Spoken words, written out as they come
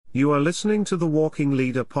You are listening to the Walking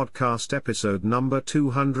Leader podcast, episode number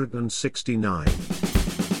 269.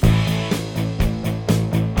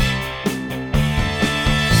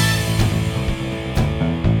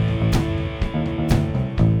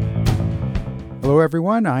 Hello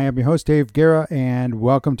everyone, I am your host Dave Guerra, and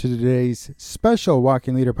welcome to today's special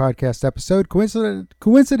Walking Leader podcast episode,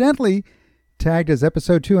 coincidentally tagged as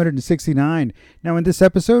episode 269. Now in this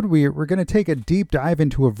episode, we're going to take a deep dive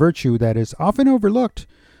into a virtue that is often overlooked,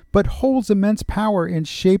 but holds immense power in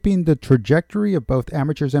shaping the trajectory of both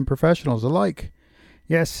amateurs and professionals alike.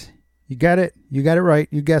 Yes, you got it right,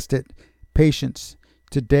 you guessed it, patience.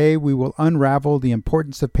 Today we will unravel the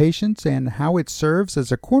importance of patience and how it serves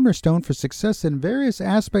as a cornerstone for success in various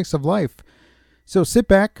aspects of life. So sit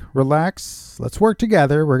back, relax, let's work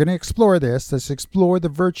together. We're going to explore this. Let's explore the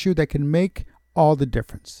virtue that can make all the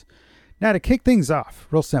difference. Now to kick things off,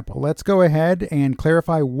 real simple, let's go ahead and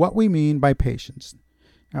clarify what we mean by patience.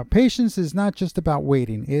 Now patience is not just about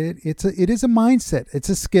waiting. It is a mindset. It's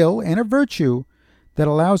a skill and a virtue that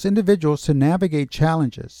allows individuals to navigate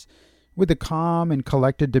challenges with a calm and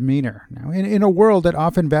collected demeanor. Now, in a world that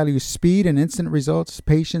often values speed and instant results,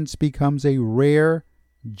 patience becomes a rare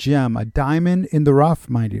gem, a diamond in the rough,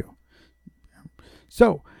 mind you.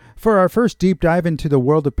 So, for our first deep dive into the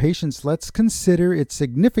world of patience, let's consider its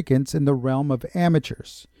significance in the realm of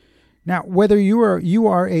amateurs. Now, whether you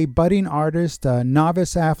are a budding artist, a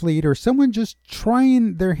novice athlete, or someone just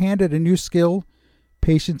trying their hand at a new skill,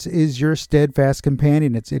 patience is your steadfast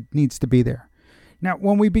companion. It needs to be there. Now,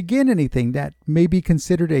 when we begin anything that may be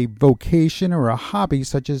considered a vocation or a hobby,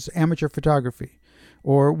 such as amateur photography,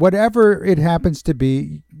 or whatever it happens to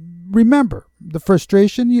be, remember the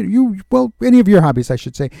frustration, any of your hobbies, I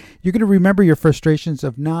should say, you're going to remember your frustrations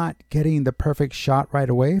of not getting the perfect shot right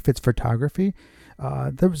away. If it's photography,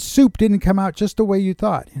 the soup didn't come out just the way you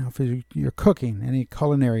thought, for your cooking, any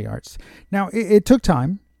culinary arts. Now, it took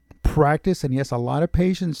time, practice, and yes, a lot of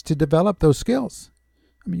patience to develop those skills.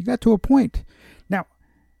 I mean, you got to a point. Now,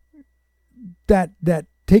 that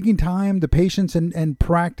taking time, the patience and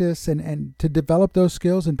practice and to develop those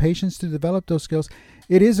skills and patience to develop those skills,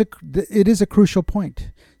 it is a crucial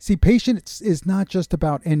point. See, patience is not just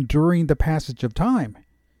about enduring the passage of time.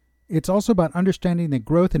 It's also about understanding that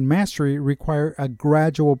growth and mastery require a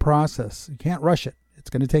gradual process. You can't rush it. It's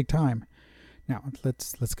going to take time. Now,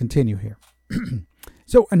 let's continue here.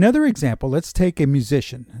 So another example, let's take a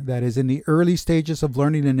musician that is in the early stages of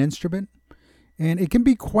learning an instrument, and it can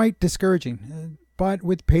be quite discouraging. But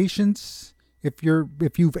with patience, if you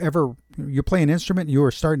play an instrument, you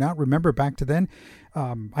are starting out, remember back to then,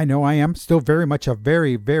 I know I am still very much a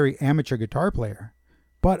very, very amateur guitar player.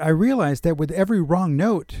 But I realized that with every wrong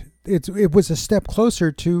note, it was a step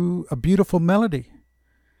closer to a beautiful melody.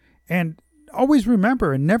 And always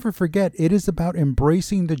remember and never forget, it is about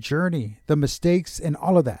embracing the journey, the mistakes, and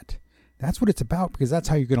all of that. That's what it's about, because that's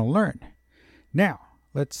how you're going to learn. Now,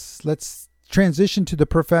 let's transition to the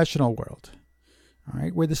professional world. All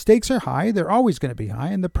right, where the stakes are high, they're always going to be high,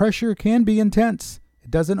 and the pressure can be intense. It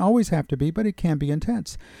doesn't always have to be, but it can be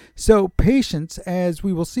intense. So patience, as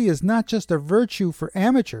we will see, is not just a virtue for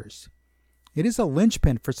amateurs. It is a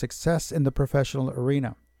linchpin for success in the professional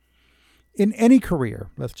arena. In any career,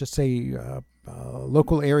 let's just say a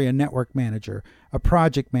local area network manager, a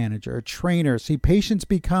project manager, a trainer, see, patience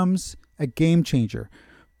becomes a game changer.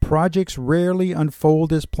 Projects rarely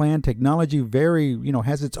unfold as planned. Technology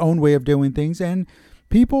has its own way of doing things, and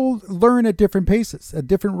people learn at different paces, at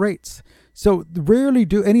different rates. So rarely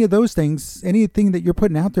do any of those things, anything that you're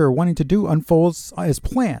putting out there or wanting to do, unfolds as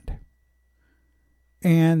planned.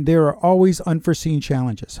 And there are always unforeseen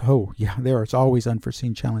challenges. Oh, yeah, there is always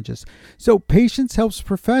unforeseen challenges. So patience helps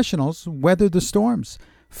professionals weather the storms,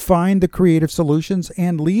 find the creative solutions,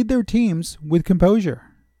 and lead their teams with composure.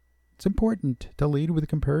 It's important to lead with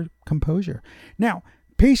composure. Now,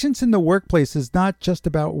 patience in the workplace is not just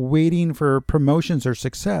about waiting for promotions or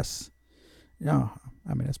success. No,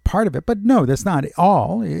 I mean, it's part of it, but no, that's not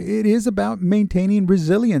all. It is about maintaining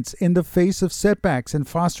resilience in the face of setbacks and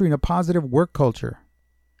fostering a positive work culture.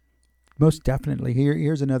 Most definitely.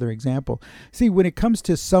 Here's another example. See, when it comes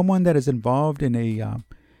to someone that is involved in a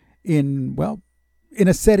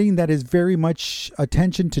setting that is very much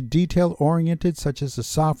attention to detail oriented, such as a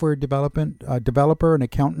software developer, an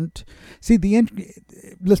accountant. See,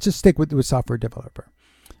 let's just stick with software developer.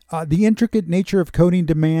 The intricate nature of coding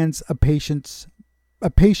demands a patient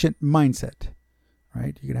mindset,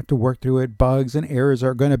 right? You're going to have to work through it. Bugs and errors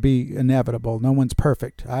are going to be inevitable. No one's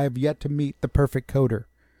perfect. I have yet to meet the perfect coder.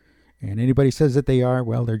 And anybody says that they are,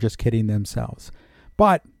 well, they're just kidding themselves.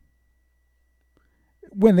 But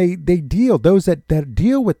when those that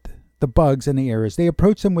deal with the bugs and the errors. They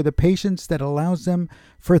approach them with a patience that allows them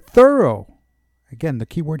for thorough, again, the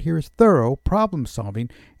key word here is thorough, problem solving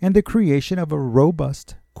and the creation of a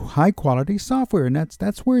robust, high quality software. And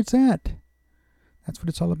that's where it's at. That's what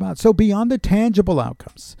it's all about. So beyond the tangible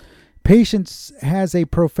outcomes, patience has a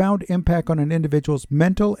profound impact on an individual's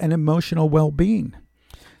mental and emotional well-being.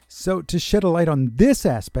 So to shed a light on this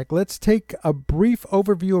aspect, let's take a brief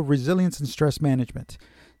overview of resilience and stress management.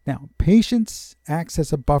 Now, patience acts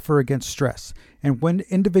as a buffer against stress. And when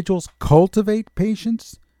individuals cultivate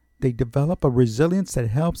patience, they develop a resilience that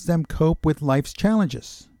helps them cope with life's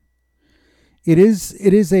challenges. It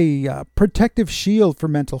is a protective shield for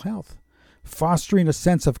mental health, fostering a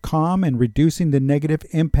sense of calm and reducing the negative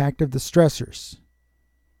impact of the stressors.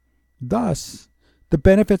 Thus, the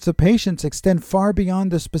benefits of patience extend far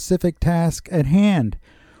beyond the specific task at hand.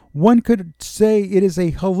 One could say it is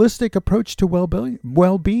a holistic approach to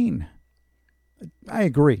well-being. I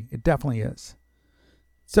agree, it definitely is.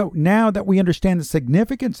 So now that we understand the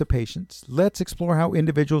significance of patience, let's explore how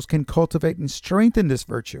individuals can cultivate and strengthen this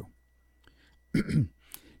virtue.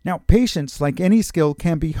 Now, patience, like any skill,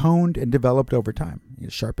 can be honed and developed over time. You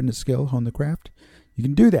sharpen the skill, hone the craft. You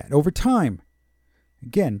can do that over time.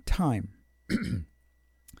 Again, time.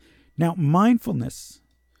 Now, mindfulness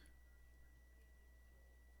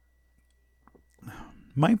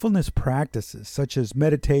practices such as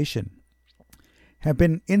meditation have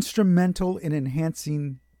been instrumental in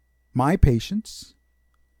enhancing my patience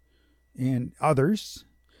and others.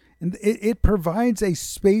 And it provides a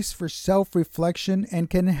space for self-reflection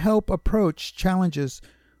and can help approach challenges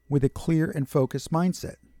with a clear and focused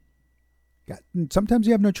mindset. Sometimes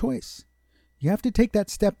you have no choice. You have to take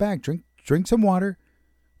that step back, drink some water,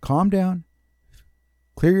 calm down,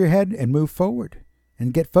 clear your head, and move forward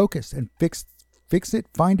and get focused and fix it,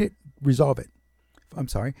 find it, resolve it.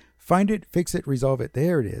 Find it, fix it, resolve it.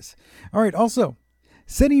 There it is. All right. Also,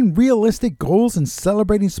 setting realistic goals and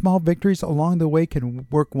celebrating small victories along the way can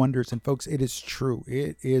work wonders. And folks, it is true.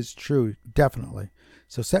 It is true. Definitely.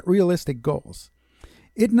 So set realistic goals.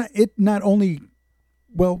 It not only,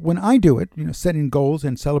 well, when I do it, setting goals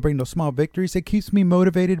and celebrating those small victories, it keeps me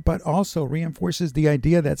motivated, but also reinforces the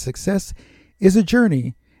idea that success is a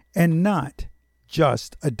journey and not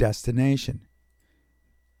just a destination.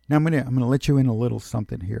 Now I'm gonna let you in a little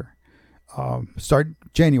something here.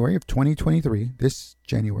 Start January of 2023, this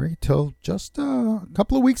January, till just a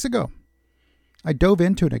couple of weeks ago, I dove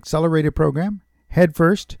into an accelerated program head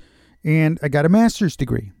first, and I got a master's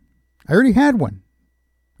degree. I already had one.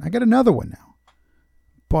 I got another one now.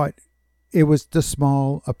 But it was the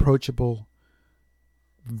small, approachable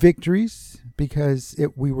victories because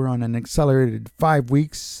we were on an accelerated 5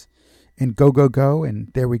 weeks and go,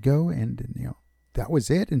 and there we go. And, that was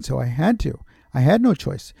it. And so I had no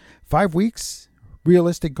choice. 5 weeks,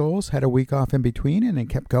 realistic goals, had a week off in between, and then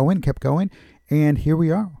kept going. And here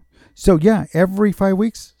we are. So yeah, every 5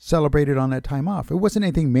 weeks celebrated on that time off. It wasn't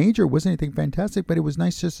anything major. It wasn't anything fantastic, but it was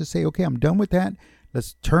nice just to say, okay, I'm done with that.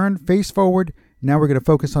 Let's turn face forward. Now we're going to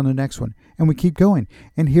focus on the next one. And we keep going.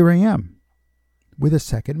 And here I am with a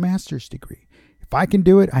second master's degree. If I can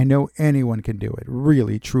do it, I know anyone can do it.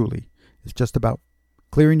 Really, truly. It's just about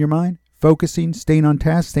clearing your mind, focusing, staying on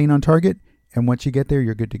task, staying on target. And once you get there,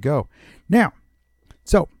 you're good to go. Now,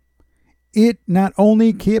 so it not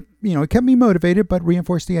only kept me motivated, but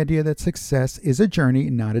reinforced the idea that success is a journey,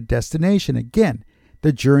 not a destination. Again,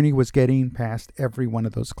 the journey was getting past every one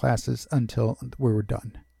of those classes until we were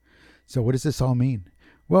done. So what does this all mean?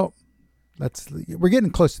 Well, we're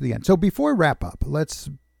getting close to the end. So before I wrap up, let's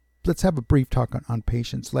have a brief talk on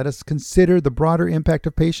patience. Let us consider the broader impact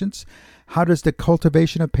of patience. How does the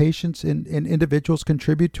cultivation of patience in individuals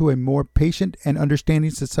contribute to a more patient and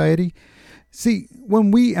understanding society? See,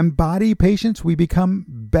 when we embody patience, we become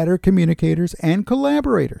better communicators and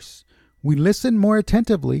collaborators. We listen more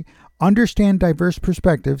attentively, understand diverse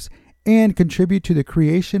perspectives, and contribute to the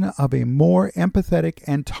creation of a more empathetic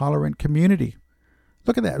and tolerant community.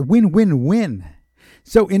 Look at that. Win-win-win.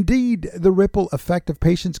 So indeed, the ripple effect of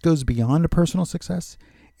patience goes beyond personal success.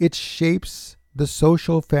 It shapes the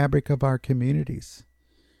social fabric of our communities.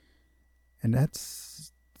 And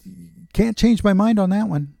can't change my mind on that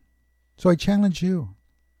one. So I challenge you,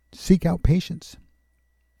 seek out patience.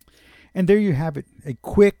 And there you have it, a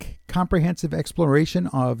quick, comprehensive exploration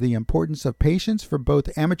of the importance of patience for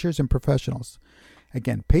both amateurs and professionals.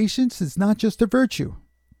 Again, patience is not just a virtue.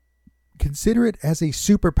 Consider it as a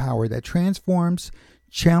superpower that transforms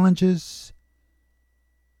challenges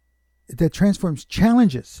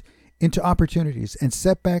into opportunities and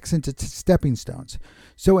setbacks into stepping stones.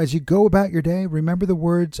 So as you go about your day, remember the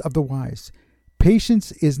words of the wise.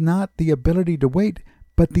 Patience is not the ability to wait,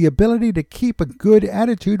 but the ability to keep a good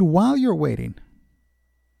attitude while you're waiting.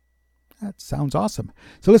 That sounds awesome.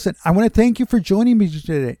 So listen, I want to thank you for joining me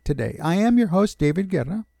today. I am your host, David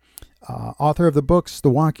Guerra, author of the books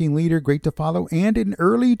The Walking Leader, Great to Follow, and in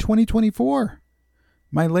early 2024,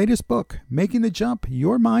 my latest book, Making the Jump,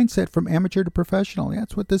 Your Mindset from Amateur to Professional.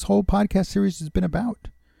 That's what this whole podcast series has been about.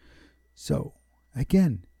 So,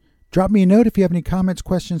 again, drop me a note if you have any comments,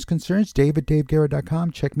 questions, concerns.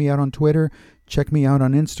 Dave@DaveGuerra.com. Check me out on Twitter. Check me out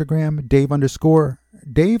on Instagram. Dave_Guerra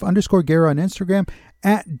on Instagram.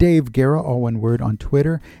 @Dave Guerra, all one word, on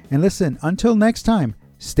Twitter. And listen, until next time,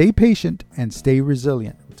 stay patient and stay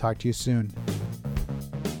resilient. We'll talk to you soon.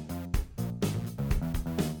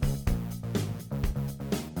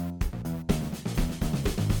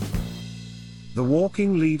 The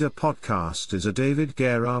Walking Leader podcast is a David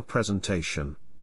Guerra presentation.